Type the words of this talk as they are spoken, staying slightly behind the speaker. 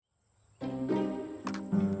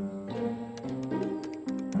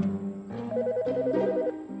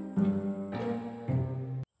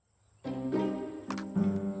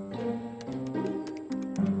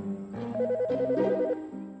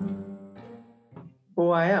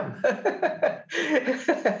who I am.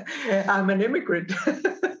 I'm an immigrant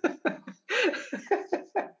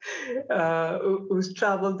who's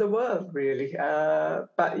traveled the world, really.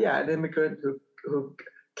 But yeah, an immigrant who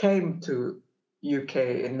came to UK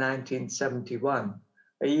in 1971,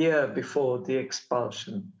 a year before the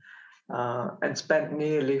expulsion, and spent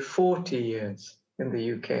nearly 40 years in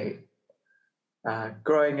the UK,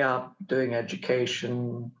 growing up, doing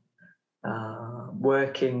education,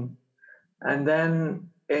 working. And then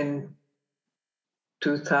in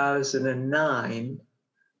 2009,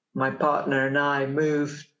 my partner and I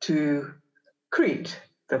moved to Crete,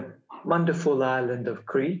 the wonderful island of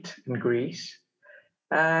Crete in Greece.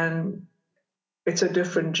 And it's a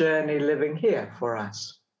different journey living here for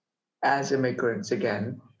us as immigrants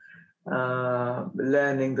again,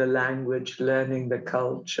 learning the language, learning the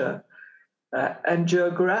culture, and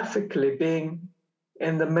geographically being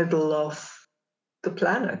in the middle of the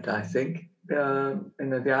planet, I think.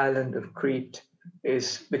 The island of Crete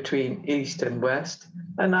is between east and west,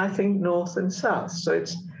 and I think north and south. So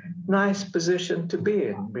it's a nice position to be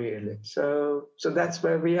in, really. So that's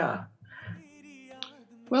where we are.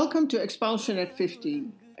 Welcome to Expulsion at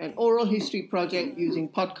 50, an oral history project using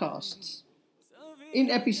podcasts. In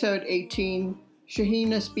episode 18,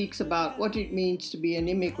 Shahina speaks about what it means to be an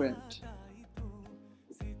immigrant.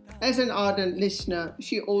 As an ardent listener,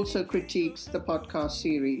 she also critiques the podcast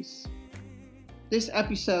series. This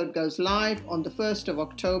episode goes live on the 1st of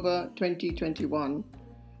October 2021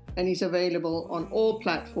 and is available on all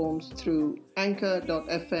platforms through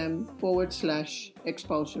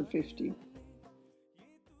anchor.fm/expulsion50.